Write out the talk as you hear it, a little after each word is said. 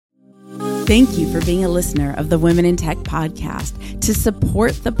Thank you for being a listener of the Women in Tech podcast. To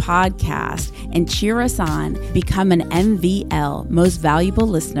support the podcast and cheer us on, become an MVL, Most Valuable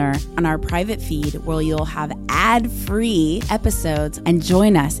Listener, on our private feed where you'll have ad-free episodes and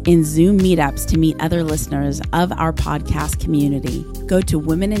join us in Zoom meetups to meet other listeners of our podcast community. Go to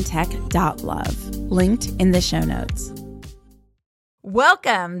womenintech.love, linked in the show notes.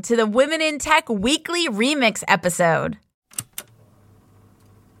 Welcome to the Women in Tech Weekly Remix episode.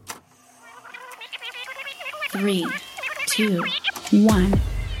 3, 2, 1.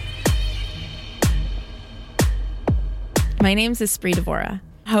 My name's Espree Devora,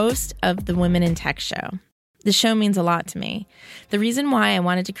 host of the Women in Tech Show. The show means a lot to me. The reason why I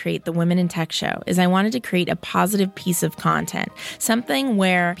wanted to create the Women in Tech Show is I wanted to create a positive piece of content, something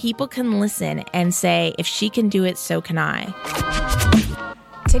where people can listen and say, if she can do it, so can I.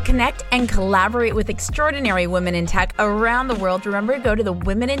 To connect and collaborate with extraordinary women in tech around the world, remember to go to the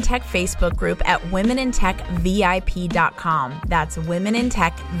Women in Tech Facebook group at womenintechvip.com. That's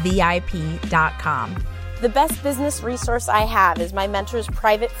womenintechvip.com. The best business resource I have is my mentor's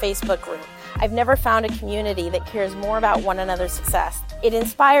private Facebook group. I've never found a community that cares more about one another's success. It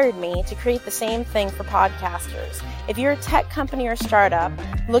inspired me to create the same thing for podcasters. If you're a tech company or startup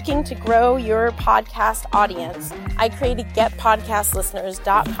looking to grow your podcast audience, I created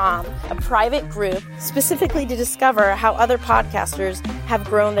GetPodcastListeners.com, a private group specifically to discover how other podcasters have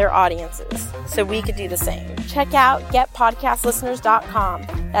grown their audiences, so we could do the same. Check out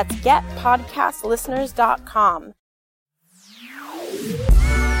GetPodcastListeners.com. That's GetPodcastListeners.com.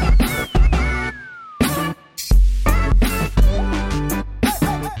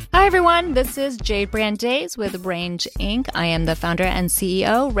 Hi everyone, this is Jade Brandes with Range Inc. I am the founder and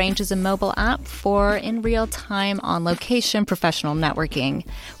CEO. Range is a mobile app for in real time, on location professional networking.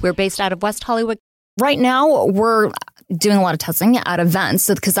 We're based out of West Hollywood. Right now, we're doing a lot of testing at events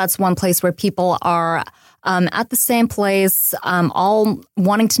because that's one place where people are at the same place, all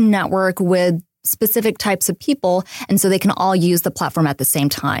wanting to network with specific types of people, and so they can all use the platform at the same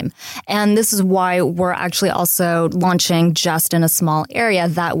time. And this is why we're actually also launching just in a small area.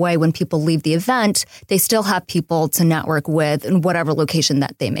 That way, when people leave the event, they still have people to network with in whatever location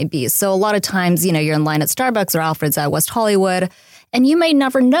that they may be. So a lot of times, you're in line at Starbucks or Alfred's at West Hollywood, and you may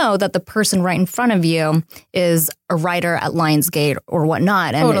never know that the person right in front of you is a writer at Lionsgate or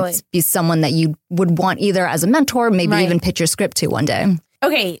whatnot. And It's be someone that you would want either as a mentor, maybe even pitch your script to one day.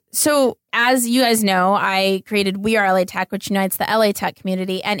 Okay, so as you guys know, I created We Are LA Tech, which unites the LA Tech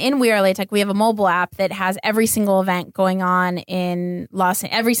community. And in We Are LA Tech, we have a mobile app that has every single event going on in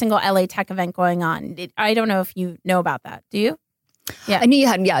every single LA Tech event going on. I don't know if you know about that. Do you? Yeah, I knew you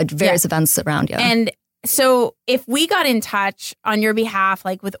had various events around you. And so if we got in touch on your behalf,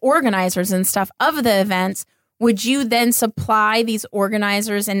 like with organizers and stuff of the events, would you then supply these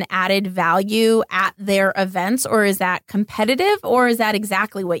organizers an added value at their events, or is that competitive, or is that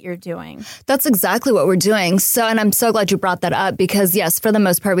exactly what you're doing? That's exactly what we're doing. So, and I'm so glad you brought that up because, yes, for the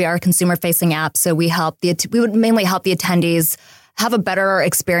most part, we are a consumer-facing app. So we would mainly help the attendees have a better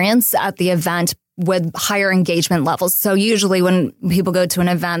experience at the event with higher engagement levels. So usually when people go to an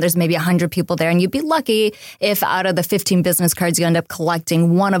event, there's maybe 100 people there, and you'd be lucky if out of the 15 business cards you end up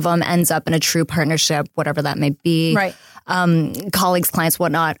collecting, one of them ends up in a true partnership, whatever that may be, right? Colleagues, clients,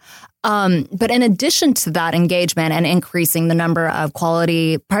 whatnot. But in addition to that engagement and increasing the number of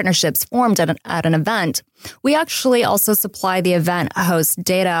quality partnerships formed at an event, we actually also supply the event host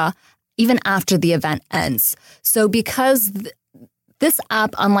data even after the event ends. So because this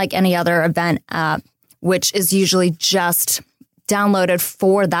app, unlike any other event app, which is usually just downloaded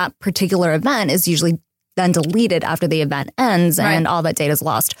for that particular event, is usually then deleted after the event ends and all that data is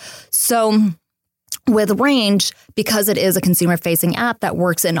lost. So with Range, because it is a consumer-facing app that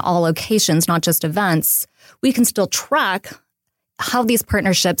works in all locations, not just events, we can still track how these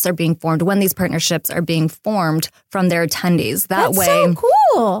partnerships are being formed, when these partnerships are being formed from their attendees. That's so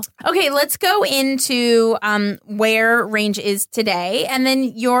cool. Okay, let's go into where Range is today, and then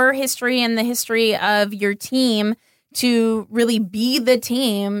your history and the history of your team to really be the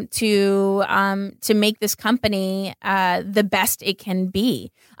team to make this company the best it can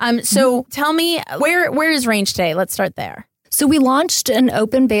be. So tell me, where is Range today? Let's start there. So we launched an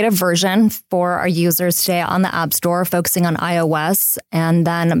open beta version for our users today on the App Store, focusing on iOS and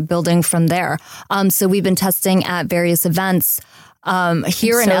then building from there. So we've been testing at various events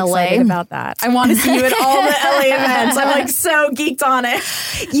here in LA. Excited about that. I want to see you at all the LA events. I'm like so geeked on it.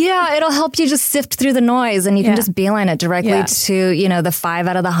 Yeah, it'll help you just sift through the noise, and you can just beeline it directly to, the 5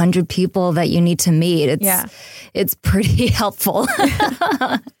 out of the 100 people that you need to meet. It's pretty helpful.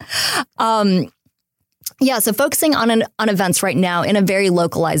 Yeah, so focusing on events right now in a very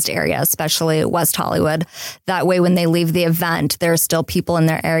localized area, especially West Hollywood. That way, when they leave the event, there are still people in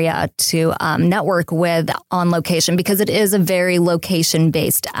their area to network with on location, because it is a very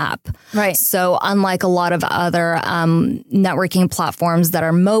location-based app. Right. So unlike a lot of other networking platforms that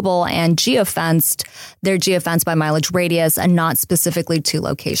are mobile and geofenced, they're geofenced by mileage radius and not specifically to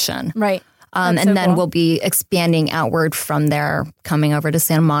location. Right. And then we'll be expanding outward from there, coming over to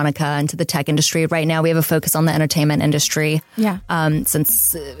Santa Monica and to the tech industry. Right now, we have a focus on the entertainment industry. Yeah.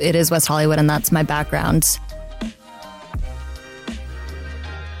 Since it is West Hollywood and that's my background.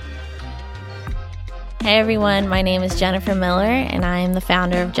 Hey everyone, my name is Jennifer Miller and I am the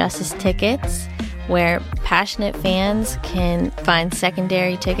founder of Justice Tickets, where passionate fans can find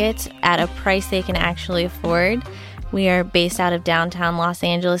secondary tickets at a price they can actually afford. We are based out of downtown Los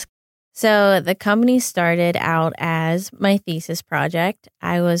Angeles. So the company started out as my thesis project.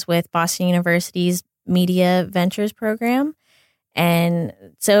 I was with Boston University's Media Ventures program. And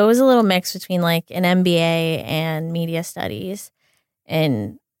so it was a little mix between like an MBA and media studies.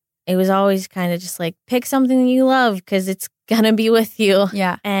 And it was always kind of just like, pick something that you love because it's going to be with you.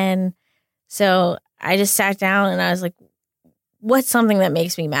 Yeah. And so I just sat down and I was like, what's something that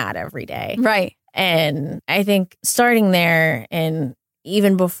makes me mad every day? Right. And I think starting there, and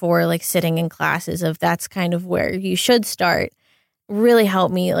even before like sitting in classes of that's kind of where you should start, really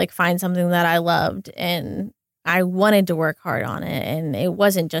helped me like find something that I loved and I wanted to work hard on it. And it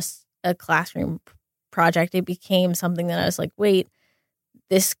wasn't just a classroom project. It became something that I was like, wait,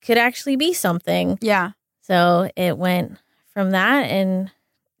 this could actually be something. Yeah. So it went from that and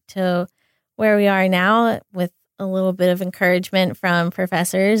to where we are now with a little bit of encouragement from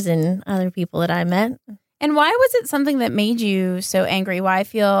professors and other people that I met. And why was it something that made you so angry? Why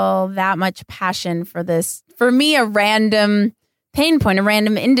feel that much passion for this? For me, a random pain point, a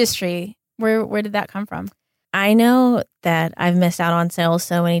random industry. Where did that come from? I know that I've missed out on sales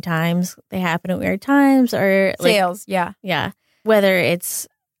so many times. They happen at weird times or Sales, yeah. Yeah. Whether it's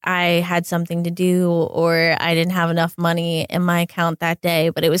I had something to do or I didn't have enough money in my account that day,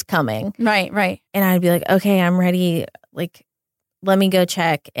 but it was coming. Right. And I'd be like, okay, I'm ready. Like, let me go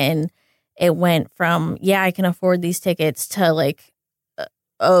check. And it went from, yeah, I can afford these tickets to like,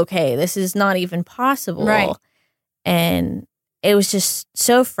 okay, this is not even possible. Right. And it was just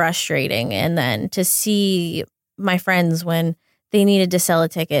so frustrating. And then to see my friends when they needed to sell a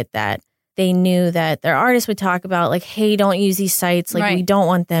ticket that they knew that their artist would talk about like, hey, don't use these sites. Like, we don't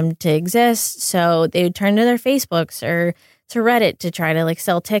want them to exist. So they would turn to their Facebooks or to Reddit to try to like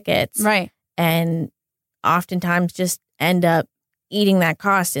sell tickets. Right. And oftentimes just end up eating that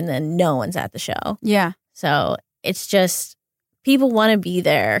cost and then no one's at the show. Yeah. So it's just people want to be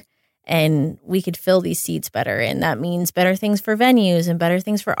there and we could fill these seats better. And that means better things for venues and better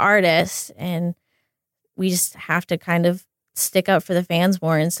things for artists. And we just have to kind of stick up for the fans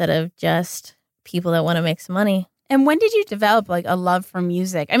more instead of just people that want to make some money. And when did you develop like a love for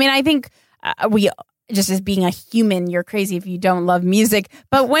music? I mean, I think we just as being a human, you're crazy if you don't love music.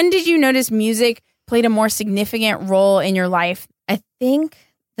 But when did you notice music played a more significant role in your life? I think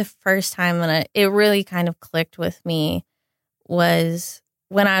the first time that it really kind of clicked with me was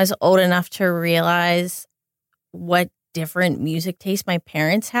when I was old enough to realize what different music taste my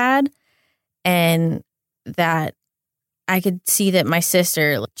parents had, and that I could see that my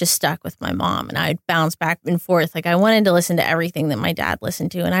sister just stuck with my mom, and I'd bounce back and forth. Like I wanted to listen to everything that my dad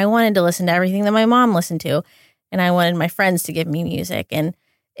listened to, and I wanted to listen to everything that my mom listened to, and I wanted my friends to give me music, and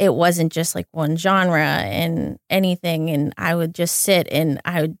it wasn't just like one genre and anything. And I would just sit and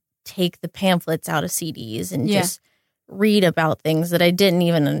I would take the pamphlets out of CDs and just read about things that I didn't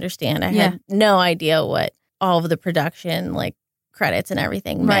even understand. I had no idea what all of the production, like credits and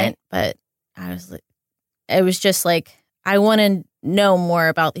everything meant, but I was like, it was just like, I want to know more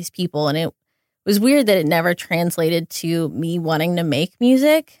about these people. And it was weird that it never translated to me wanting to make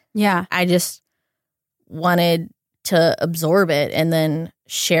music. Yeah. I just wanted to absorb it and then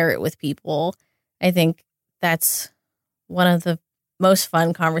share it with people. I think that's one of the most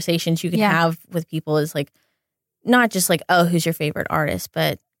fun conversations you can have with people is like, not just like, oh, who's your favorite artist,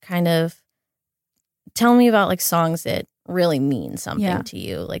 but kind of tell me about like songs that really mean something to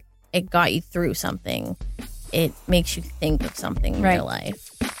you. Like it got you through something. It makes you think of something in your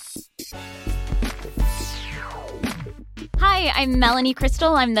life. Hi, I'm Melanie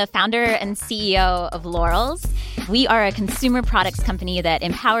Crystal. I'm the founder and CEO of Laurels. We are a consumer products company that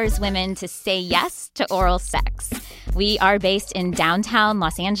empowers women to say yes to oral sex. We are based in downtown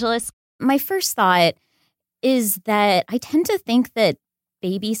Los Angeles. My first thought is that I tend to think that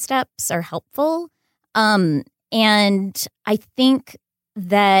baby steps are helpful. And I think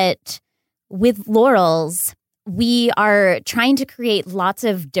that with Laurels, we are trying to create lots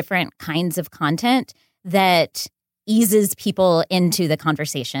of different kinds of content that eases people into the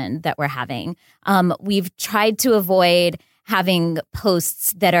conversation that we're having. We've tried to avoid having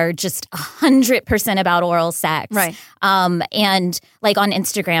posts that are just 100% about oral sex. Right. And like on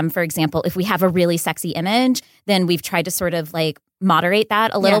Instagram, for example, if we have a really sexy image, then we've tried to sort of like moderate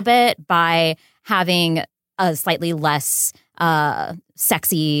that a little bit by having a slightly less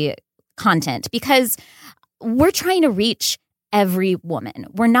sexy content, because we're trying to reach every woman.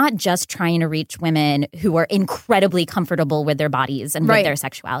 We're not just trying to reach women who are incredibly comfortable with their bodies and with their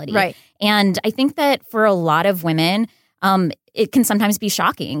sexuality. Right. And I think that for a lot of women, it can sometimes be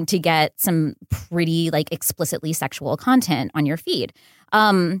shocking to get some pretty like explicitly sexual content on your feed.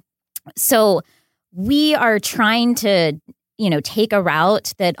 So we are trying to, take a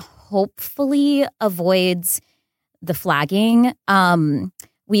route that hopefully avoids the flagging.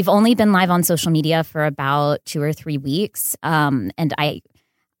 We've only been live on social media for about 2 or 3 weeks. And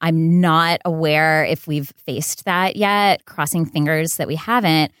I'm not aware if we've faced that yet, crossing fingers that we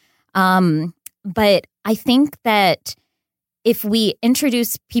haven't. But I think that if we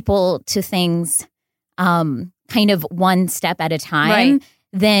introduce people to things kind of one step at a time,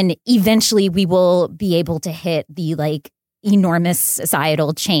 then eventually we will be able to hit the like enormous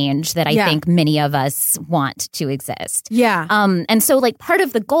societal change that I think many of us want to exist. Yeah. And so like part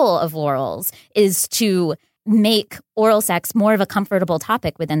of the goal of Laurels is to make oral sex more of a comfortable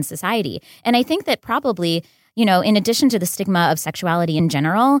topic within society. And I think that probably, in addition to the stigma of sexuality in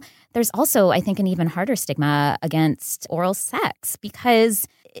general, there's also, I think, an even harder stigma against oral sex because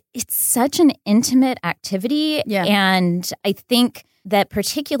it's such an intimate activity. Yeah. And I think that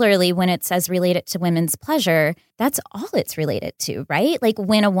particularly when it says related to women's pleasure, that's all it's related to, right? Like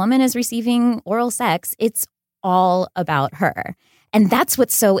when a woman is receiving oral sex, it's all about her. And that's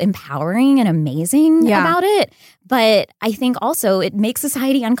what's so empowering and amazing about it. But I think also it makes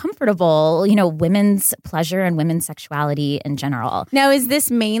society uncomfortable, women's pleasure and women's sexuality in general. Now, is this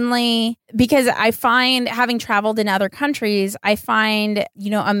mainly because I find, having traveled in other countries, I find,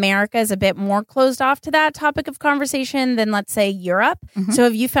 America is a bit more closed off to that topic of conversation than, let's say, Europe. Mm-hmm. So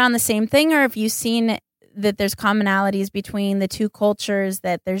have you found the same thing, or have you seen that there's commonalities between the two cultures,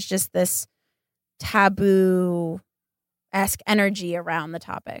 that there's just this taboo-esque energy around the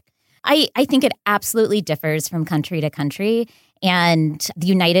topic? I think it absolutely differs from country to country. And the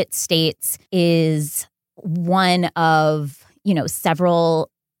United States is one of, several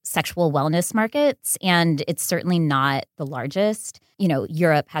sexual wellness markets, and it's certainly not the largest.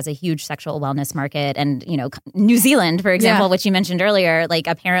 Europe has a huge sexual wellness market, and, New Zealand, for example, which you mentioned earlier, like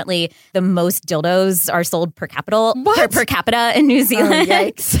apparently the most dildos are sold per capita in New Zealand. Oh,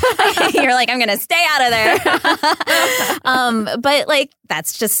 yikes. You're like, I'm going to stay out of there. But like,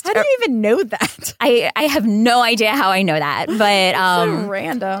 that's just... How do you even know that? I have no idea how I know that, but... so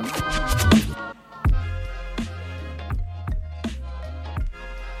random.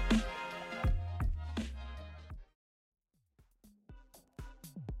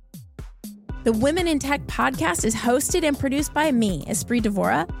 The Women in Tech podcast is hosted and produced by me, Esprit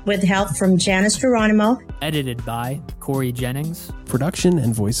Devora, with help from Janice Geronimo. Edited by Corey Jennings. Production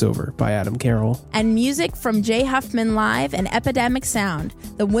and voiceover by Adam Carroll. And music from Jay Huffman Live and Epidemic Sound.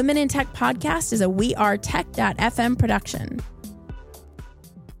 The Women in Tech podcast is a wearetech.fm production.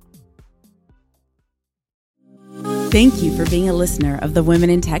 Thank you for being a listener of the Women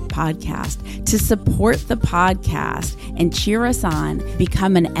in Tech podcast. To support the podcast and cheer us on,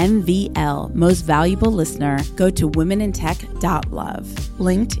 become an MVL, Most Valuable Listener, go to womenintech.love,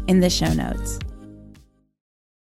 linked in the show notes.